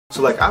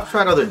So like I've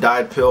tried other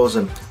diet pills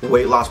and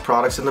weight loss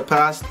products in the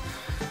past,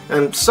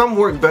 and some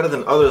work better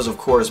than others of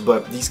course,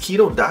 but these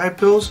keto diet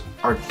pills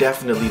are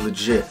definitely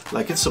legit.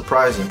 Like it's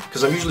surprising,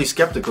 because I'm usually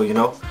skeptical, you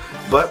know,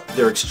 but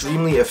they're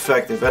extremely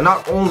effective. And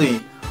not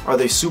only are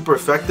they super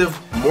effective,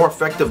 more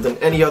effective than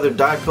any other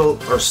diet pill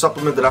or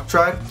supplement that I've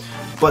tried,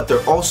 but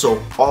they're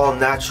also all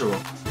natural.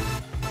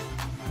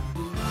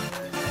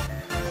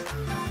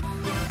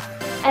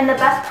 And the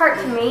best part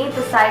to me,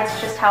 besides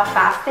just how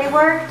fast they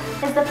work,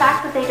 is the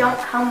fact that they don't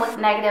come with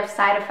negative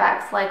side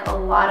effects like a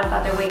lot of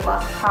other weight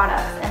loss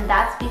products, and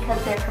that's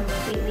because they're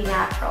completely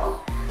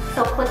natural.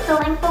 So click the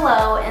link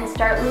below and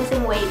start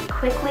losing weight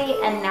quickly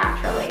and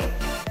naturally.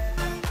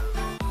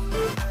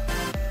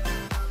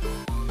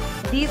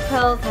 These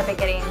pills have been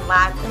getting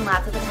lots and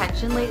lots of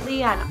attention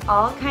lately on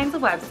all kinds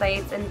of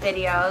websites and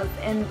videos,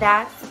 and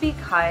that's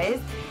because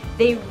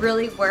they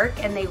really work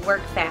and they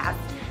work fast.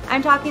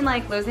 I'm talking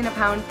like losing a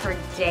pound per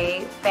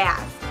day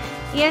fast.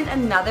 And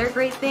another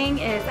great thing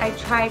is I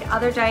tried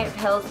other diet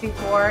pills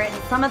before,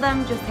 and some of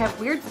them just have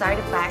weird side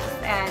effects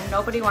and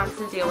nobody wants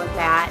to deal with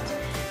that.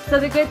 So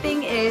the good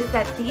thing is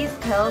that these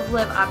pills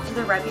live up to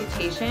their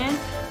reputation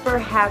for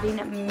having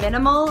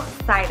minimal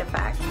side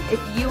effects. If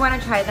you want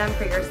to try them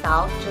for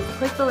yourself, just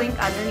click the link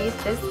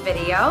underneath this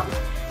video,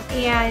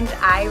 and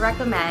I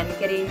recommend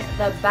getting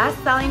the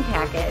best-selling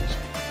package.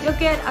 You'll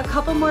get a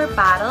couple more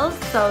bottles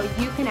so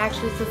you can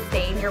actually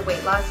sustain your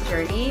weight loss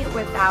journey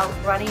without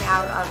running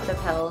out of the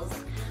pills.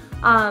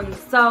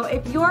 So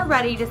if you're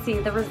ready to see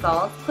the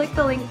results, click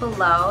the link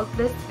below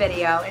this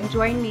video and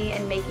join me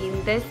in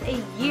making this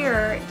a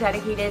year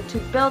dedicated to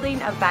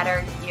building a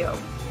better you.